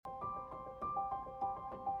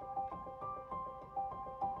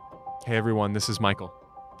Hey everyone, this is Michael.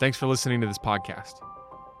 Thanks for listening to this podcast.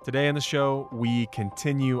 Today on the show, we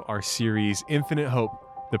continue our series, Infinite Hope,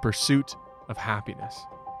 the Pursuit of Happiness.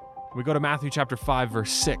 We go to Matthew chapter 5, verse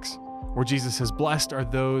 6, where Jesus says, "Blessed are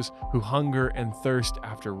those who hunger and thirst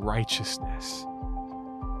after righteousness,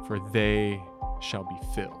 for they shall be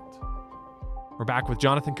filled." We're back with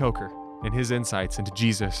Jonathan Coker and his insights into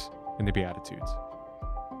Jesus and the Beatitudes.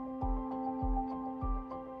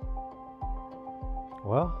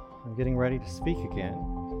 Well, I'm getting ready to speak again,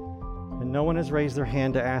 and no one has raised their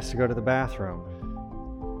hand to ask to go to the bathroom.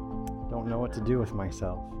 Don't know what to do with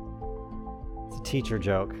myself. It's a teacher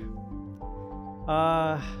joke.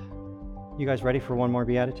 You guys ready for one more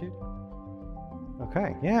beatitude?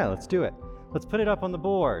 Okay, yeah, let's do it. Let's put it up on the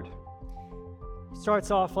board.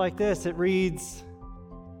 Starts off like this. It reads,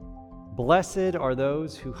 "Blessed are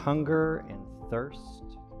those who hunger and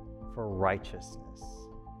thirst for righteousness."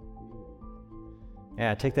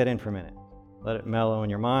 Yeah, take that in for a minute. Let it mellow in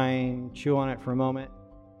your mind. Chew on it for a moment.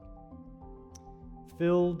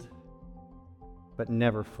 Filled, but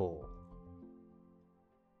never full.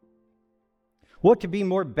 What could be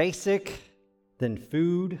more basic than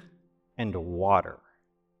food and water?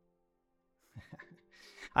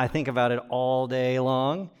 I think about it all day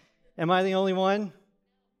long. Am I the only one?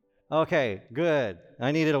 Okay, good.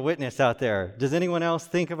 I needed a witness out there. Does anyone else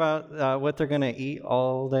think about what they're going to eat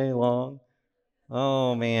all day long?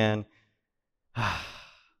 Oh, man.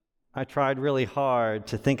 I tried really hard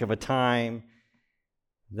to think of a time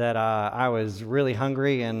that I was really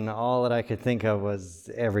hungry, and all that I could think of was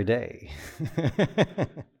every day.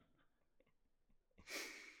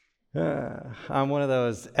 I'm one of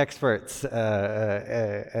those experts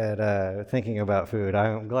at thinking about food.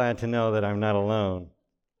 I'm glad to know that I'm not alone.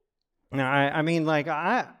 Now,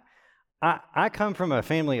 I come from a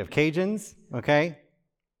family of Cajuns, okay?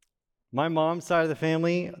 My mom's side of the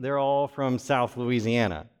family, they're all from South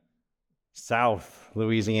Louisiana. South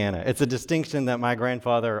Louisiana. It's a distinction that my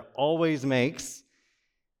grandfather always makes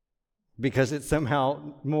because it's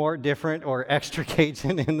somehow more different or extra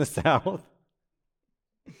Cajun in the South.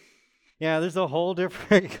 Yeah, there's a whole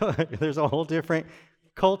different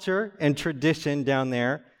culture and tradition down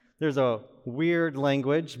there. There's a weird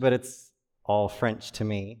language, but it's all French to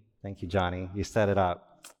me. Thank you, Johnny. You set it up.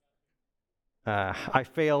 I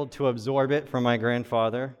failed to absorb it from my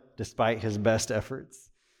grandfather, despite his best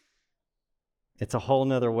efforts. It's a whole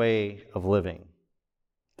nother way of living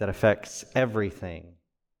that affects everything,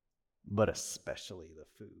 but especially the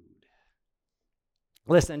food.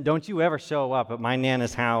 Listen, don't you ever show up at my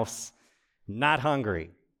Nana's house not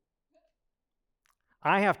hungry.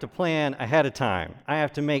 I have to plan ahead of time. I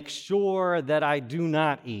have to make sure that I do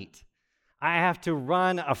not eat. I have to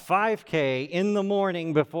run a 5K in the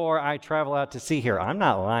morning before I travel out to see her. I'm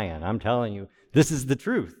not lying. I'm telling you, this is the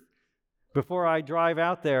truth. Before I drive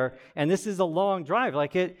out there, and this is a long drive.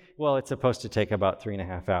 It's supposed to take about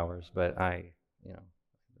 3.5 hours, but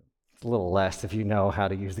it's a little less if you know how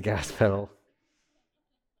to use the gas pedal.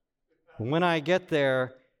 When I get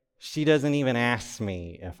there, she doesn't even ask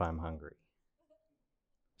me if I'm hungry.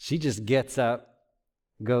 She just gets up,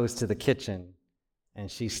 goes to the kitchen, and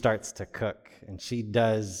she starts to cook, and she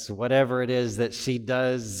does whatever it is that she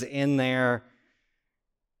does in there.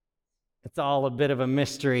 It's all a bit of a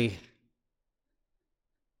mystery.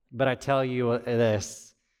 But I tell you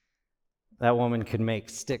this, that woman could make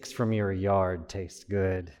sticks from your yard taste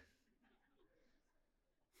good.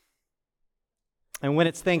 And when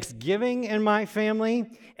it's Thanksgiving in my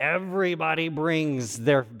family, everybody brings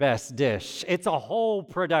their best dish. It's a whole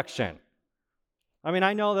production. I mean,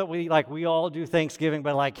 I know that we all do Thanksgiving,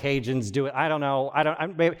 but like Cajuns do it. I don't know.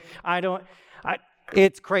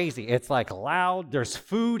 It's crazy. It's loud. There's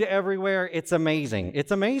food everywhere. It's amazing.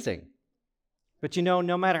 It's amazing. But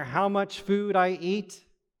no matter how much food I eat,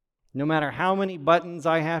 no matter how many buttons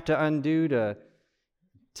I have to undo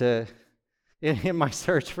to in my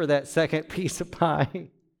search for that second piece of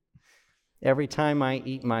pie, every time I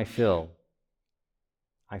eat my fill,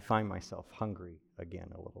 I find myself hungry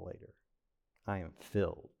again a little later. I am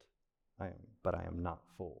filled, but I am not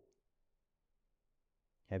full.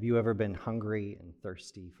 Have you ever been hungry and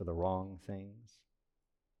thirsty for the wrong things?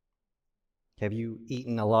 Have you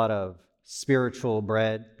eaten a lot of spiritual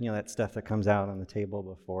bread, that stuff that comes out on the table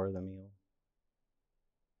before the meal?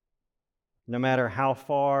 No matter how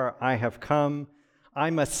far I have come,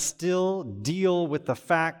 I must still deal with the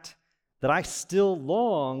fact that I still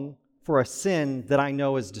long for a sin that I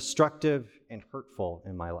know is destructive and hurtful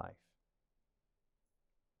in my life.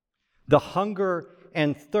 The hunger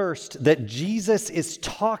and thirst that Jesus is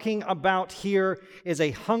talking about here is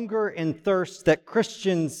a hunger and thirst that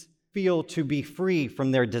Christians feel to be free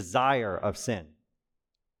from their desire of sin.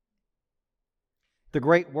 The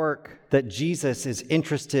great work that Jesus is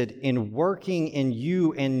interested in working in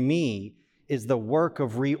you and me is the work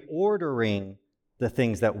of reordering the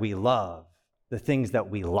things that we love, the things that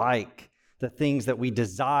we like, the things that we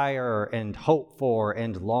desire and hope for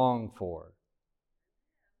and long for.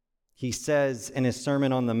 He says in his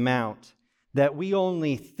Sermon on the Mount that we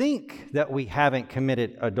only think that we haven't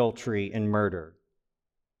committed adultery and murder.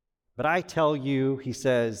 But I tell you, he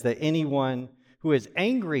says, that anyone who is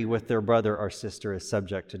angry with their brother or sister is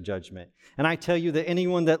subject to judgment. And I tell you that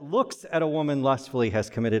anyone that looks at a woman lustfully has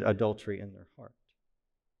committed adultery in their heart.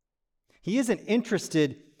 He isn't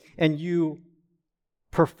interested in you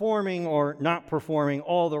performing or not performing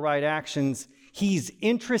all the right actions. He's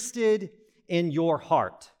interested in your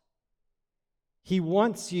heart. He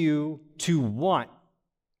wants you to want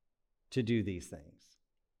to do these things.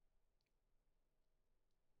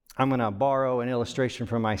 I'm going to borrow an illustration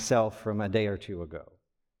from myself from a day or two ago.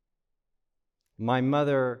 My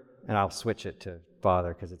mother, and I'll switch it to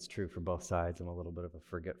father because it's true for both sides. I'm a little bit of a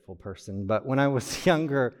forgetful person. But when I was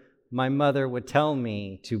younger, my mother would tell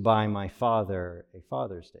me to buy my father a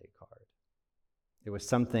Father's Day card. It was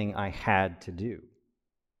something I had to do.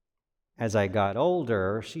 As I got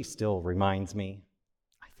older, she still reminds me.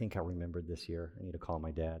 I think I remembered this year. I need to call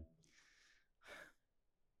my dad.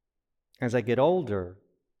 As I get older,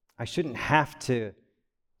 I shouldn't have to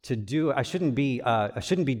do. I shouldn't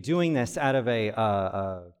be doing this out of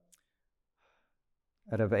a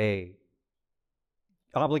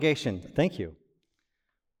obligation. Thank you.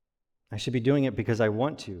 I should be doing it because I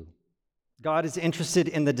want to. God is interested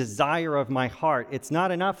in the desire of my heart. It's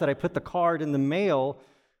not enough that I put the card in the mail.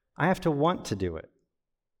 I have to want to do it.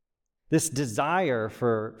 This desire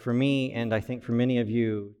for me, and I think for many of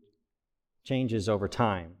you, changes over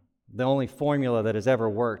time. The only formula that has ever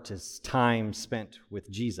worked is time spent with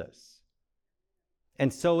Jesus.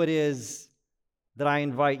 And so it is that I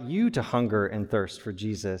invite you to hunger and thirst for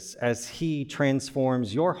Jesus as he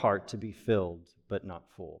transforms your heart to be filled but not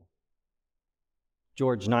full.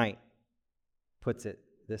 George Knight puts it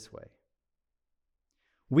this way: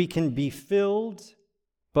 we can be filled,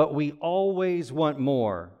 but we always want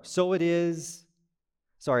more. So it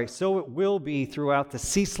will be throughout the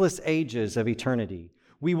ceaseless ages of eternity.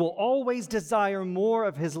 We will always desire more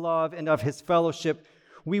of his love and of his fellowship.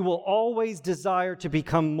 We will always desire to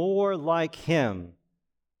become more like him.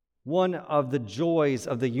 One of the joys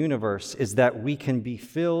of the universe is that we can be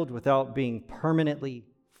filled without being permanently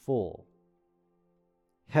full.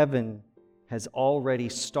 Heaven has already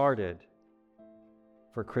started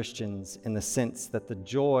for Christians in the sense that the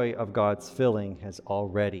joy of God's filling has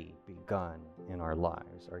already begun in our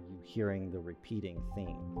lives. Are you hearing the repeating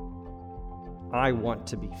theme? I want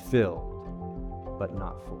to be filled, but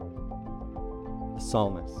not full. The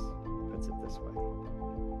psalmist puts it this way: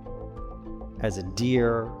 as a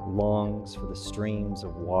deer longs for the streams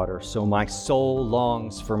of water, so my soul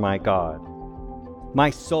longs for my God. My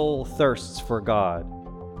soul thirsts for God,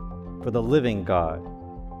 for the living God.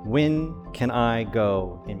 When can I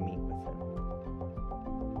go and meet with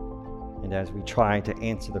him? And as we try to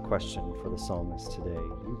answer the question for the psalmist today,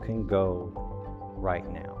 you can go right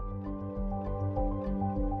now.